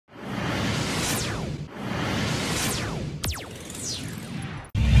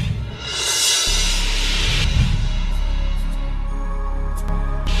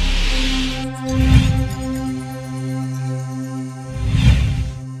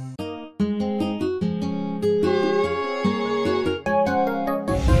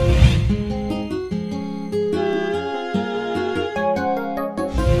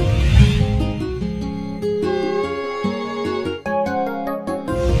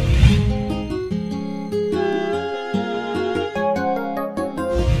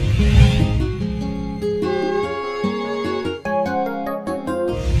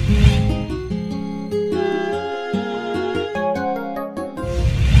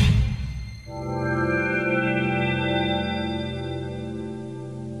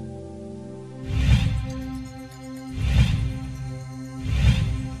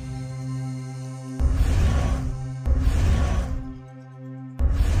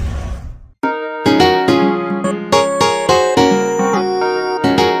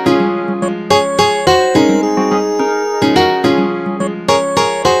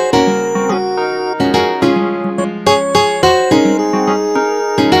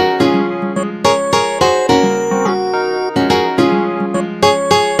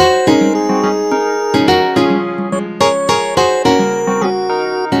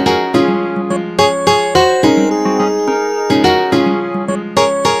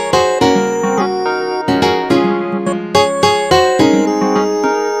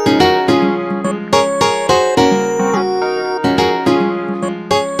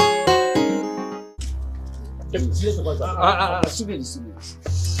Subiri.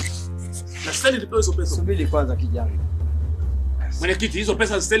 Na steli nipewe hizo pesa. Subiri kwanza kijana. Mwenyekiti, hizo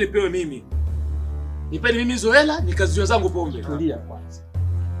pesa steli pewe mimi. Nipeni mimi hizo hela nikazinywa zangu pombe. Tulia kwanza.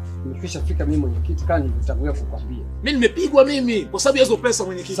 Nimekwisha fika mimi mwenyekiti, kani nitakuja kukwambia. Mimi nimepigwa mimi kwa sababu ya hizo pesa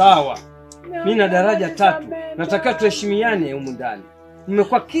mwenyekiti. Sawa. Mimi na daraja 3. Nataka tuheshimiane humu ndani.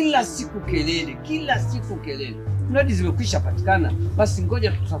 Nimekuwa kila siku kelele. Mradi zimekwisha patikana, basi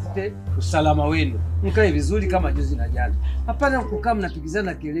ngoja tutafute usalama wenu. Mkae vizuri kama juzi na jana. Hapana kukaa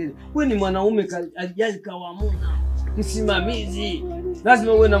mnapigizana kelele. Wewe ni mwanaume alijali kawamuna. Msimamizi.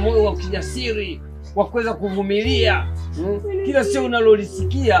 Lazima uwe na moyo wa kijasiri, wa kuweza kuvumilia. Kila sio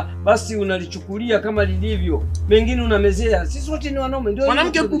unalolisikia basi unalichukulia kama lilivyo. Mengine unamezea. Sisi wote ni wanaume ndio.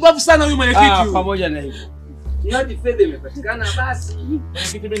 Mwanamke mpumbavu sana huyu mwenyekiti. Pamoja na hivyo. Hadi fedha imepatikana basi.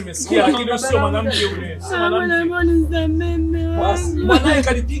 Mwenyekiti mimi nimesikia lakini sio mwanamke yule. Sio mwanamke. Basi mwanae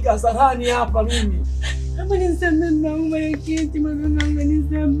kalipiga sahani hapa mimi. Kama nisamee mwenyekiti, mwanangu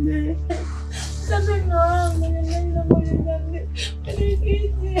nisamee. Samee mwanangu nisamee.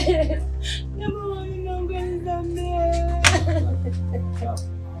 Mwenyekiti. Kama mwanangu nisamee.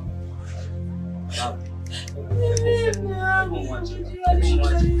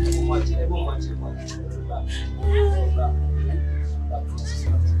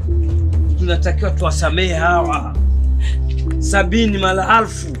 Tunatakiwa tuwasamehe hawa 70 mara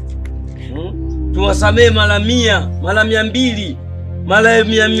 1000. Tuwasamehe mara 100, mara 200, mara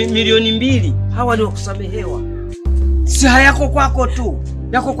milioni 2. Hawa ni wakusamehewa. Si hayako kwako tu,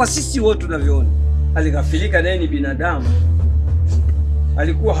 yako kwa sisi wote tunavyoona. Aligafilika naye ni binadamu.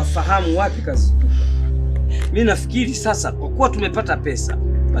 Alikuwa hafahamu wapi kazi. Mimi nafikiri sasa kwa kuwa tumepata pesa,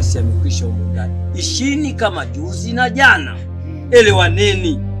 basi amekwisha huko ndani. Ishini kama juzi na jana.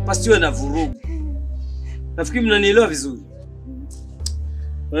 Elewaneni, pasiwe na vurugu. Nafikiri mnanielewa vizuri.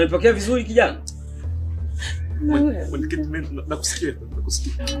 Unanipokea vizuri kijana? Mwenyekiti nakusikia.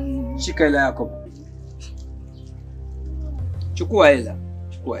 Shika hela yako. Chukua hela.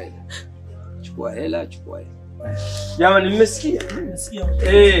 Jamani mmesikia?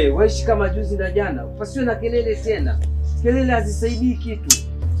 Waishi kama juzi na jana. Pasiwe na kelele tena. Kelele hazisaidii kitu.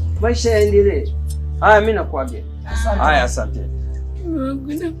 Maisha yaendelee. Haya mimi nakuambia. Haya asante.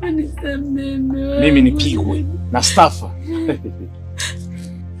 Mimi nipigwe na stafa.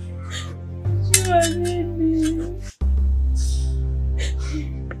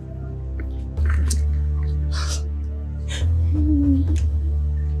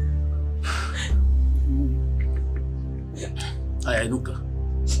 Haya inuka.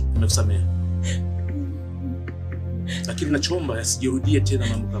 Nimekusamehe. Lakini nachoomba yasijirudie tena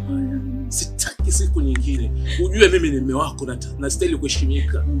mambo kama haya. Sitaki siku nyingine. Ujue mimi ni mume wako na stahili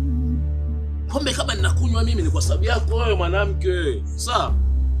kuheshimika. Pombe kama ninakunywa mimi ni kwa sababu yako wewe mwanamke. Sawa?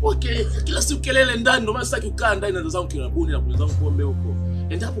 Okay, kila siku kelele ndani ndio maana sitaki kukaa ndani na zangu kilabuni na kunywa zangu pombe huko.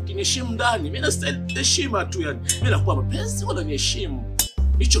 Endapo ukiniheshimu ndani, mimi nastahili heshima tu yani. Mimi nakuwa mapenzi wala niheshimu.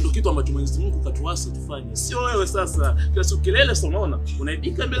 Hicho ndio kitu ambacho Mwenyezi Mungu katuasa tufanye. Sio wewe sasa kila siku kelele sio unaona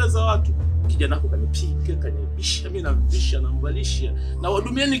unaibika mbele za watu. Kijana wako kanipiga, kaniibisha, mimi namvisha, namvalisha. Na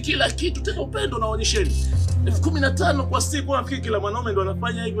wadumieni kila kitu tena upendo na waonyesheni. 15,000 kwa siku nafikiri kila mwanaume ndio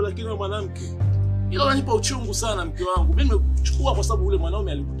anafanya hivyo lakini wewe mwanamke. Ila unanipa uchungu sana mke wangu. Mimi nimekuchukua kwa sababu ule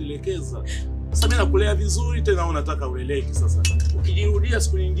mwanaume alikutelekeza. Sasa mimi nakulea vizuri tena unataka uleleki sasa. Ukijirudia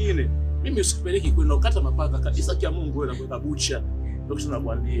siku nyingine, mimi usikupeleki kwenda ukata mapaka kabisa kia Mungu wewe na kuweka bucha. Ndio kitu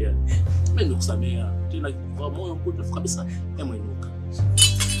nakwambia. Mimi nikusamea tena kwa moyo mkunjufu kabisa. Hebu inuka.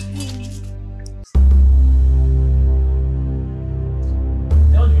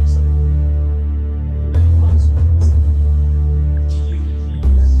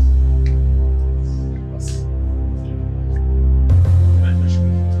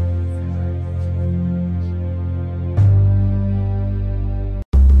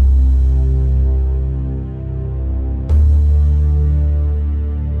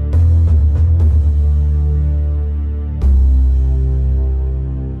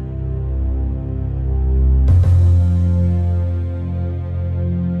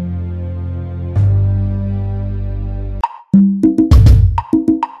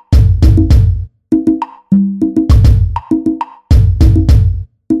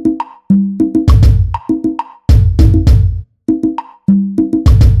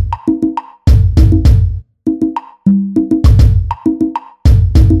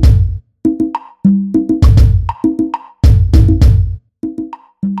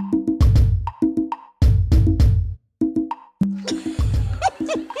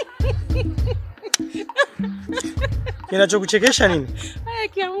 Kinachokuchekesha nini? Haya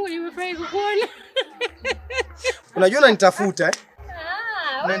kia Mungu nimefurahi kukuona. Unajua unanitafuta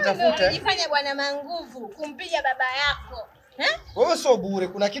Unanitafuta. Unajifanya bwana manguvu kumpiga baba yako. Wewe sio bure,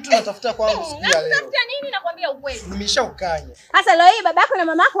 kuna kitu natafuta kwangu siku ya leo. Unatafuta nini nakwambia ukweli? Nimeshaukanya. Sasa leo hii babako na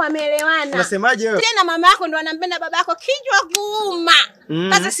mamako wameelewana. Unasemaje wewe? Tena mamako ndo anampenda babako kichwa kuuma.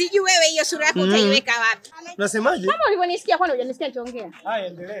 Sasa sijui wewe hiyo sura yako utaiweka wapi. Unasemaje? Kama ulivyonisikia kwani hujanisikia nikiongea? Haya,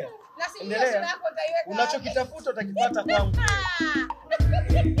 endelea. Na sijui sura yako utaiweka. Unachokitafuta utakipata kwangu.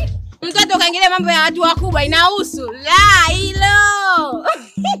 Mtoto kaingilia mambo ya watu wakubwa inahusu. La hilo.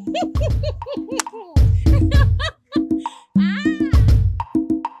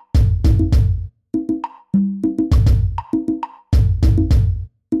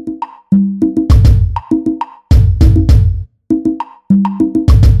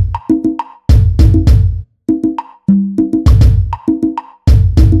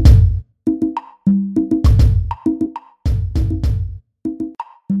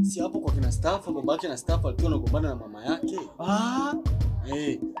 Si hapo kwa kina Stafa, babake na Stafa alikuwa anagombana na mama yake.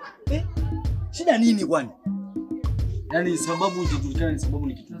 Shida nini kwani? Yaani sababu itajulikana ni sababu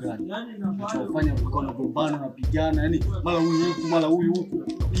ni kitu gani? Tunafanya kwa wanagombana na pigana, yaani mara huyu huku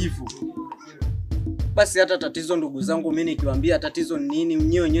hivyo. Basi hata tatizo ndugu zangu mimi nikiwaambia tatizo ni nini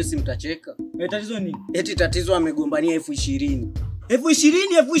mnyewe wenyewe si mtacheka. Tatizo nini? Eti tatizo amegombania 20,000.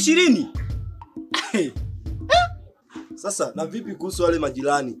 20,000. Sasa na vipi kuhusu wale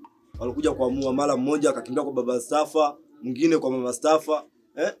majirani walikuja kuamua mara mmoja akakimbia kwa baba Stafa, mwingine kwa mama Stafa?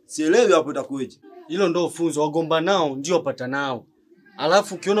 Sielewi hapo itakueje. Hilo ndio funzo, wagomba nao ndio pata nao.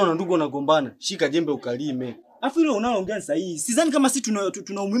 Alafu ukiona na ndugu wanagombana, shika jembe ukalime. Alafu hilo unaloongea ni sahihi. Sidhani kama sisi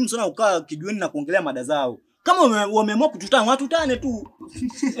tuna umuhimu sana ukaa kijiweni na kuongelea mada zao. Kama wameamua kututana watu tane tu.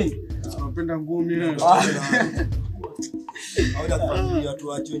 Tunapenda ngumi wewe. Hauja familia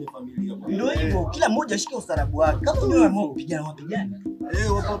tu ache wenye familia. Ndio hivyo, kila mmoja ashike ustaarabu wake. Kama wewe wameamua kupigana wapigane.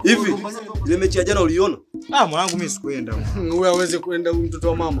 Hivi ile mechi ya jana uliona? Mwanangu mimi sikuenda. Wewe aweze kwenda huyu mtoto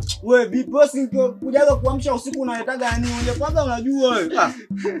wa mama. Wewe vipi bosi kujaga kuamsha usiku unaletaga nini? Unje kwanza unajua wewe.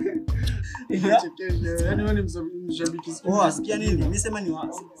 Yaani wewe ni mshabiki. Asikia nini? Mimi sema ni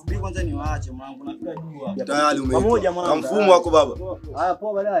subiri kwanza niwaache mwanangu nafika jua. Tayari umeitwa. Pamoja mwanangu. Kamfumo wako baba. Haya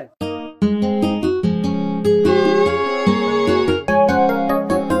poa baadaye.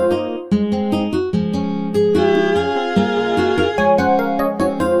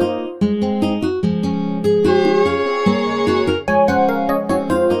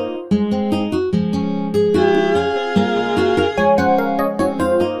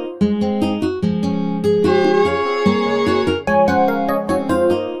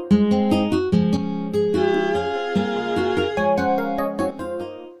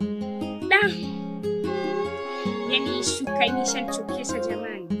 Yaani shuka imeshanichokesha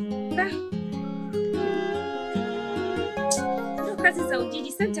jamani. Ndio kazi za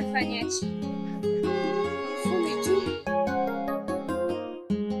ujiji sasa nitafanyaje? Fume tu.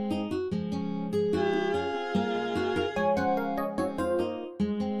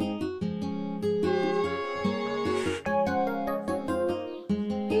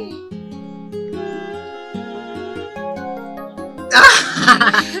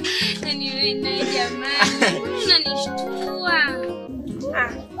 Yaani wewe jamani, unanishtua.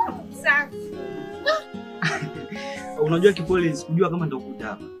 Safi. Unajua kipole sikujua kama nitakukuta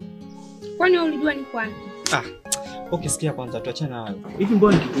hapa. Kwani ulijua ni kwapi? Okay, sikia kwanza tuachane nayo. Hivi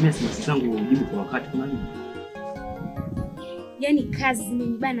mbona nikitumia simu zangu ujibu kwa wakati kuna nini? Yaani kazi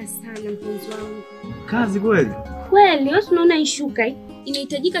zimenibana sana mpenzi wangu. Kazi kweli? Kweli, wewe unaona ishuka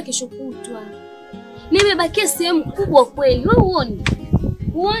inahitajika kesho kutwa. Nimebakia sehemu kubwa kweli. Wewe uone.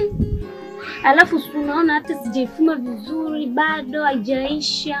 Uone? Alafu unaona hata sijaifuma vizuri bado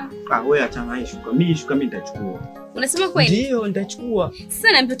haijaisha. Wewe achana na shuka. Mimi nitachukua. Unasema kweli? Ndio, nitachukua.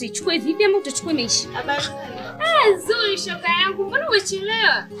 Sasa naambia utaichukua vipi ama utachukua imeisha? Nzuri shoga yangu. Mbona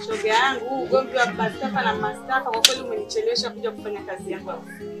umechelewa? Shoga yangu, ugomvi wa Mustafa na Mustafa kwa kweli umenichelewesha kuja kufanya kazi yangu.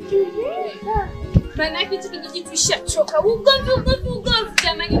 Maana yake kijiji tushachoka. Ugomvi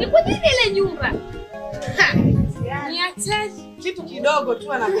jamani. Ni kwa nini ile nyumba? Ni hatari. Kitu kidogo tu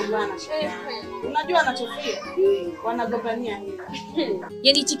wanagombana. Unajua anachofia? Wanagombania hela.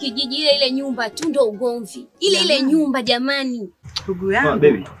 Yaani kijiji ile nyumba tu ndio ugomvi. Ile nyumba jamani. Ndugu yangu.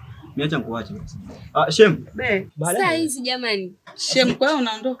 Baby, niacha nikuache basi. Shem. Sasa hizi jamani. Shem kwa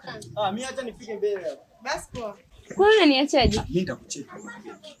unaondoka? Mimi acha nifike mbele hapo. Basi poa. Kwa nini niachaje? Mimi nitakucheka.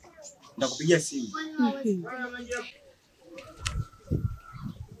 Nitakupigia simu.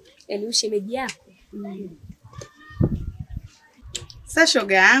 Yaani ushemeji yako. Sasa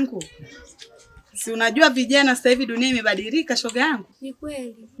shoga yangu. Si unajua vijana sasa hivi dunia imebadilika shoga yangu? Ni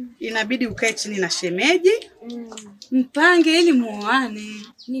kweli. Inabidi ukae chini na shemeji. Mpange ili muoane.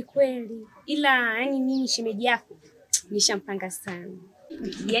 Ni kweli. Ila yani mimi shemeji yako nishampanga sana.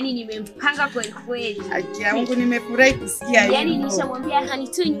 Yaani nimempanga kweli kweli. Haki ya Mungu nimefurahi kusikia hivyo. Yaani nishamwambia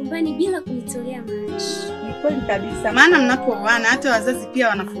hanitoe nyumbani bila kunitolea maji. Ni kweli kabisa. Maana mnapooana hata wazazi pia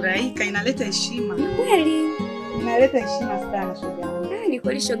wanafurahika, inaleta heshima. Ni kweli. Inaleta heshima sana shoga yangu. Ni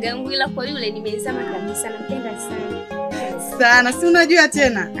kweli shoga yangu, ila kwa yule nimezama kabisa, nampenda sana. Sana, si unajua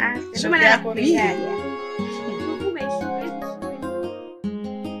tena. Shoga yako mimi.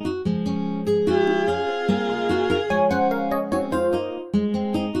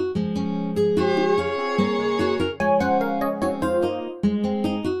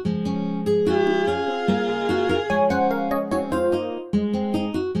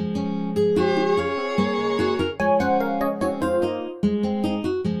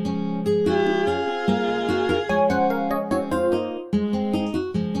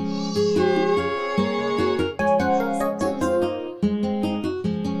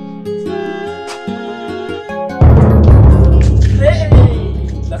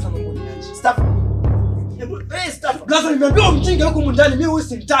 Nimeambiwa mjinga huko ndani, mimi huyu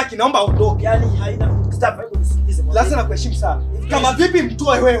simtaki, naomba aondoke. Yaani haina staff, hebu nisikilize. Lazima nakuheshimu sana. Kama vipi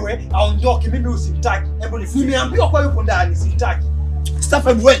mtoe wewe aondoke, mimi huyu simtaki. Hebu nimeambiwa kwa yupo ndani, simtaki. Staff,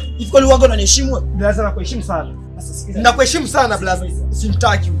 hebu wewe, hivi kwani waga unaniheshimu wewe? Lazima nakuheshimu sana. Sasa sikiliza. Nakuheshimu sana blaza.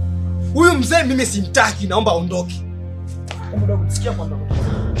 Simtaki huyu mzee, mimi simtaki, naomba aondoke. Hebu ndio kusikia kwa ndoto.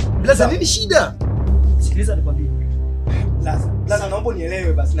 Blaza, nini shida? Sikiliza nikwambie. Blaza, naomba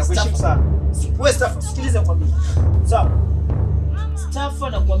unielewe basi, nakuheshimu sana. Wewe staff, sikiliza nikwambie. Sawa. Staff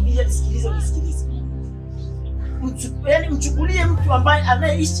anakuambia nisikilize, unisikilize. Yaani mchukulie mtu ambaye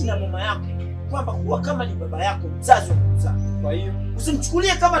anayeishi na mama yako kwamba kuwa kama ni baba yako mzazi wa kuzaa. Kwa hiyo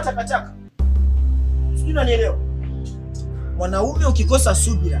usimchukulie kama takataka. Sijui unanielewa? Mwanaume ukikosa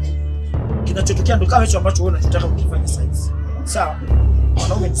subira, kinachotokea ndo kama hicho ambacho wewe unachotaka kukifanya sasa. Sawa?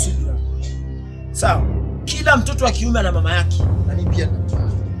 Mwanaume ni subira. Sawa? Kila mtoto wa kiume ana mama yake, na mimi pia.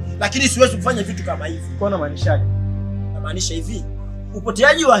 Lakini siwezi kufanya vitu kama hivi. Kwa nini maanishaje? Namaanisha hivi,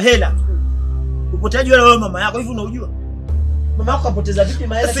 upoteaji wa hela. Upoteaji wa mama yako hivi unaujua? Mama yako kapoteza vipi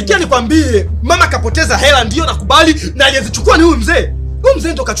mahela? Sikia nikwambie, mama kapoteza hela ndio nakubali, na aliyezichukua ni huyu mzee. Huyu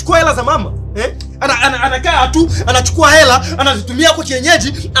mzee ndo kachukua hela za mama. Anakaa tu, anachukua hela, anazitumia huko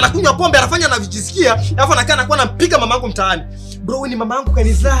kienyeji, anakunywa pombe, anafanya anavijisikia, alafu anakaa anakuwa anampiga mama yangu mtaani. Bro, wewe ni mama yangu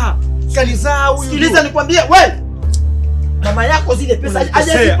kanizaa. Kanizaa huyu. Sikiliza nikwambie, wewe. Mama yako zile pesa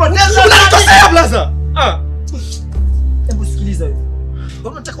hajazipoteza. Unakosea blaza. Hebu sikiliza wewe.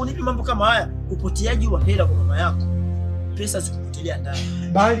 Wewe unataka unipe mambo kama haya? Upoteaji wa hela kwa mama yako. Pesa zikupotelea ndani.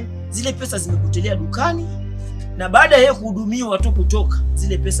 Bali zile pesa zimepotelea dukani, na baada ya kuhudumiwa tu kutoka,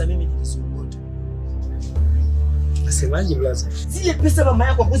 zile pesa mimi nilizungota. Nasemaje blaza? Zile pesa mama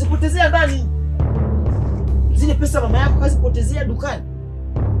yako kuzipotezea ndani. Zile pesa mama yako kazipotezea dukani.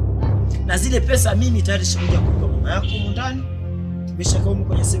 Na zile pesa mimi tayari shakuja kulipa mama yako huko ndani. Tumeshakaa huko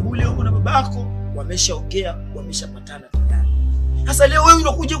kwenye sebule huko na babako, wameshaongea, wameshapatana tayari. Sasa leo wewe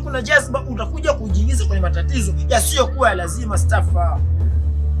unakuja huko na jazba, utakuja kujiingiza kwenye matatizo yasiyokuwa ya lazima stafa.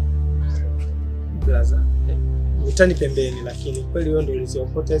 Blaza, utani pembeni, lakini kweli wewe ndio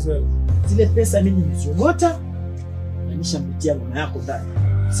uliziokota hizo. Zile pesa mimi niliziogota na nishampitia mama yako ndani.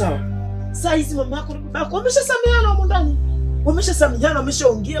 Sawa? Sasa hizi mama yako na babako wameshasameheana huko ndani. Wameshasameheana,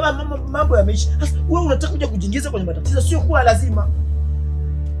 wameshaongea, mambo yameisha. Sasa wewe unataka kuja kujiingiza kwenye matatizo sio kuwa lazima.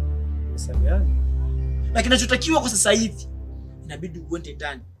 Sameheana. Na kinachotakiwa kwa sasa hivi inabidi uende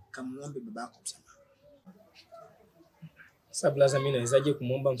ndani kamuombe babako msamaha. Sasa blaza, mimi nawezaje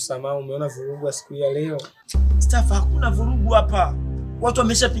kumuomba msamaha? Umeona vurugu siku ya leo? Staff, hakuna vurugu hapa. Watu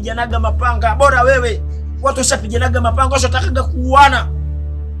wameshapiganaga mapanga. Bora wewe. Watu washapiganaga mapanga, washatakaga kuuana.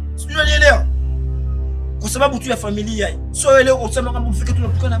 Sijui unanielewa? Kwa sababu tu ya familia hii. Sio wewe leo usema kama mfike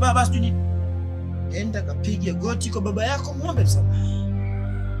tunapukana baba sijui nini. Enda kapige goti kwa baba yako muombe msamaha.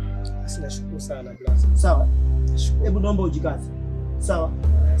 Basi nashukuru sana blaza. Sawa? Hebu naomba ujikaze. Sawa?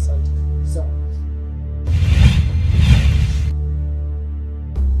 Asante. Sawa.